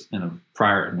in a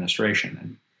prior administration,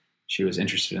 and she was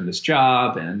interested in this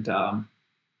job, and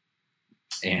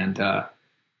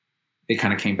they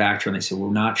kind of came back to her and they said,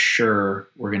 "We're not sure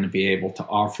we're going to be able to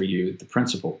offer you the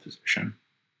principal position."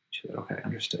 She said, "Okay,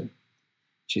 understood."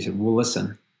 She said, "Well,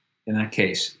 listen, in that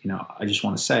case, I just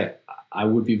want to say I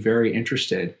would be very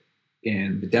interested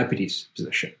in the deputy's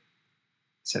position."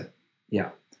 I said,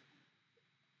 "Yeah.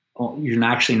 Well, you're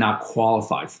actually not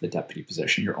qualified for the deputy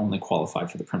position. You're only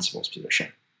qualified for the principal's position,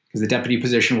 because the deputy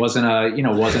position wasn't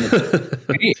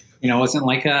wasn't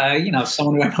like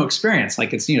someone who had no experience.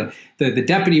 Like it's the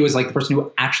deputy was like the person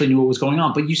who actually knew what was going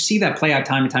on. But you see that play out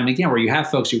time and time again, where you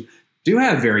have folks who do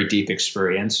have very deep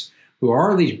experience, who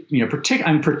are these,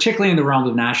 particularly in the realm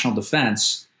of national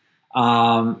defense,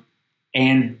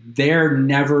 and they're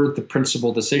never the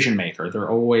principal decision maker. They're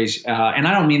always, and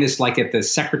I don't mean this like at the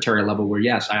secretary level where,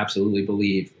 yes, I absolutely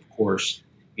believe, of course,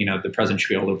 the president should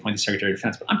be able to appoint the secretary of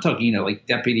defense, but I'm talking, like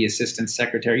deputy assistant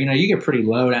secretary, you get pretty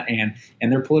low and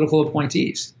they're political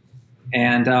appointees.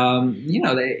 And,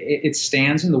 it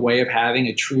stands in the way of having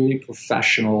a truly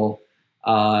professional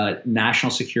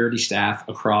national security staff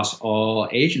across all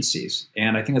agencies.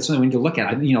 And I think that's something we need to look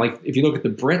at. Like if you look at the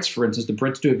Brits, for instance, the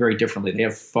Brits do it very differently. They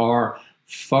have far,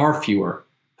 far fewer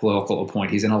political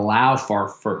appointees and allow far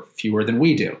fewer than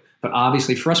we do. But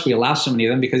obviously for us, we allow so many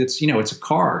of them because it's a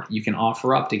card you can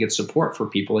offer up to get support for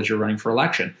people as you're running for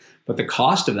election. But the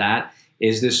cost of that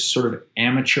is this sort of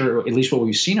amateur, at least what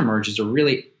we've seen emerge is a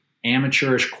really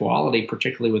amateurish quality,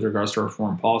 particularly with regards to our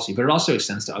foreign policy, but it also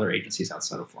extends to other agencies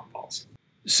outside of foreign policy.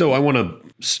 So I want to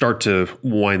start to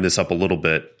wind this up a little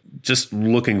bit. Just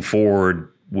looking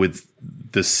forward with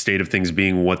the state of things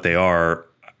being what they are,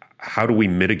 how do we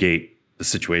mitigate the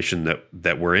situation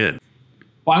that we're in?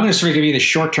 Well, I'm going to sort of give you the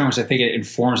short term because I think it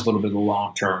informs a little bit of the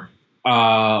long term.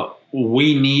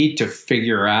 We need to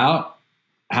figure out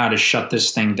how to shut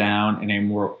this thing down in a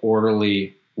more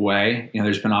orderly way.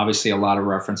 There's been obviously a lot of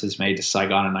references made to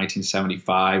Saigon in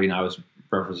 1975. I was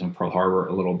referencing Pearl Harbor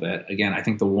a little bit. Again, I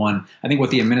think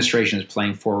what the administration is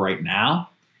playing for right now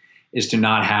is to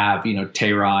not have,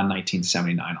 Tehran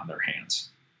 1979 on their hands,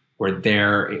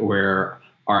 where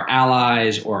our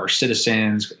allies or our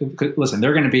citizens, listen,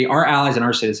 they're going to be, our allies and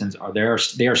our citizens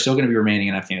they are still going to be remaining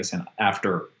in Afghanistan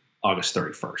after August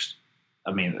 31st.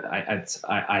 I mean,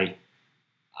 I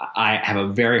have a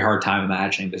very hard time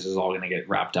imagining this is all going to get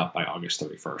wrapped up by August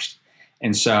 31st.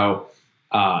 And so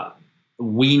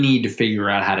we need to figure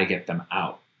out how to get them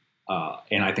out.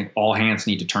 And I think all hands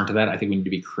need to turn to that. I think we need to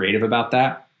be creative about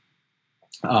that.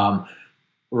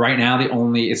 Right now,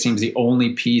 it seems the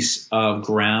only piece of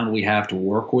ground we have to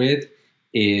work with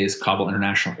is Kabul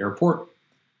International Airport.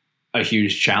 A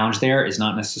huge challenge there is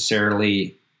not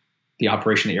necessarily the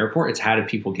operation of the airport. It's how do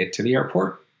people get to the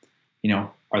airport?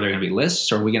 Are there going to be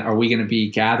lists? Are we going to be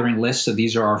gathering lists? So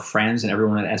these are our friends and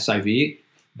everyone at SIV.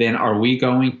 Then we're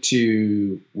going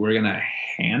to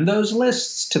hand those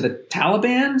lists to the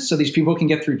Taliban so these people can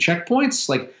get through checkpoints?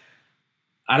 Like,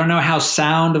 I don't know how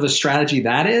sound of a strategy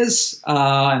that is,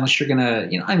 unless you're going to,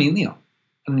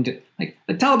 like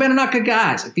the Taliban are not good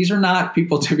guys. Like, these are not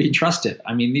people to be trusted.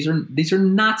 I mean, these are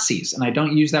Nazis, and I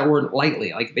don't use that word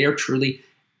lightly. Like, they are truly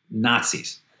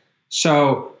Nazis.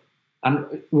 So,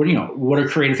 what are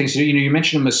creative things to do? You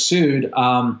mentioned Masood,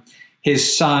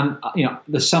 his son,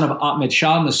 the son of Ahmed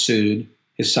Shah Masood,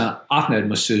 his son Ahmed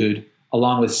Masood,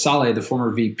 along with Saleh, the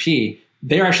former VP.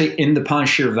 They're actually in the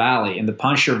Panjshir Valley, and the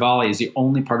Panjshir Valley is the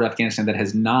only part of Afghanistan that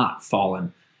has not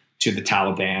fallen to the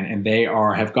Taliban, and they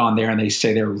have gone there, and they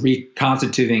say they're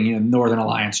reconstituting Northern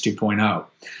Alliance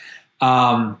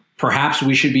 2.0. Perhaps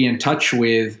we should be in touch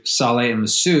with Saleh and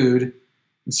Masood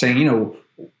and saying,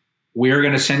 we're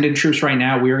going to send in troops right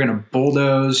now. We are going to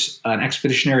bulldoze an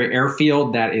expeditionary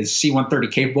airfield that is C-130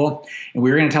 capable, and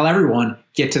we're going to tell everyone,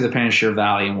 get to the Panjshir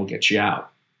Valley and we'll get you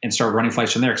out, and start running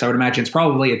flights from there. Because I would imagine it's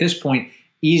probably at this point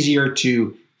easier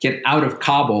to get out of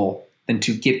Kabul than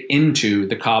to get into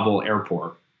the Kabul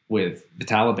airport with the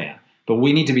Taliban. But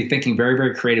we need to be thinking very,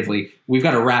 very creatively. We've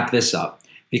got to wrap this up,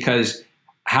 because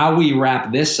how we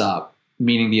wrap this up,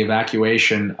 meaning the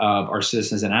evacuation of our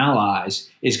citizens and allies,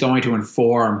 is going to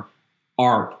inform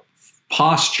our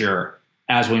posture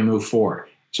as we move forward.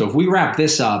 So if we wrap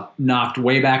this up, knocked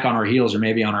way back on our heels or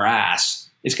maybe on our ass,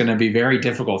 it's going to be very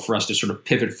difficult for us to sort of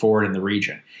pivot forward in the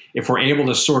region. If we're able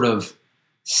to sort of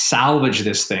salvage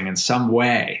this thing in some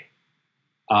way,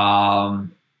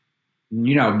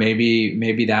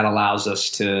 maybe that allows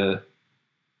us to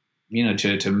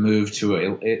move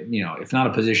to if not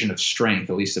a position of strength,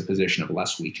 at least a position of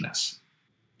less weakness.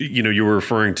 You were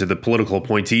referring to the political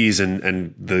appointees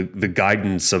and the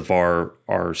guidance of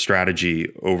our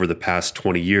strategy over the past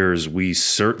 20 years. We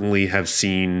certainly have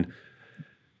seen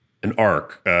an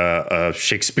arc, a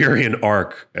Shakespearean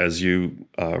arc, as you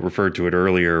referred to it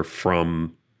earlier,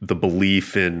 from the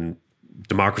belief in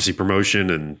democracy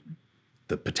promotion and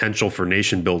the potential for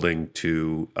nation building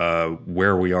to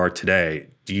where we are today.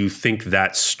 Do you think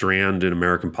that strand in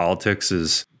American politics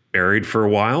is buried for a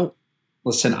while?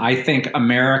 Listen, I think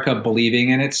America believing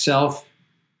in itself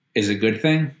is a good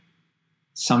thing.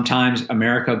 Sometimes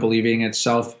America believing in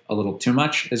itself a little too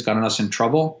much has gotten us in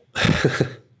trouble.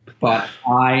 But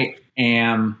I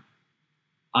am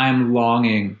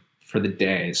longing for the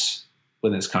days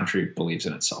when this country believes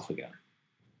in itself again.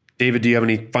 David, do you have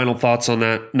any final thoughts on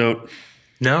that note?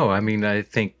 No, I mean, I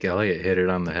think Elliot hit it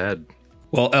on the head.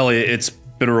 Well, Elliot, it's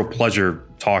been a real pleasure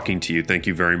talking to you. Thank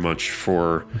you very much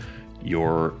for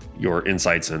your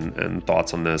insights and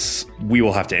thoughts on this. We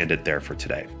will have to end it there for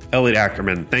today. Elliot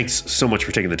Ackerman, thanks so much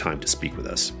for taking the time to speak with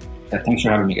us. Yeah, thanks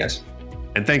for having me, guys.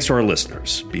 And thanks to our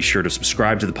listeners. Be sure to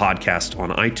subscribe to the podcast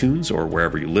on iTunes or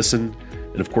wherever you listen.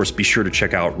 And of course, be sure to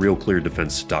check out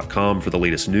realcleardefense.com for the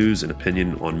latest news and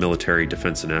opinion on military,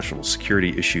 defense, and national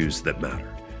security issues that matter.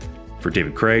 For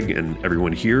David Craig and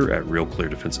everyone here at Real Clear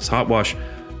Defense's Hot Wash,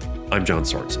 I'm John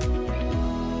Sorensen.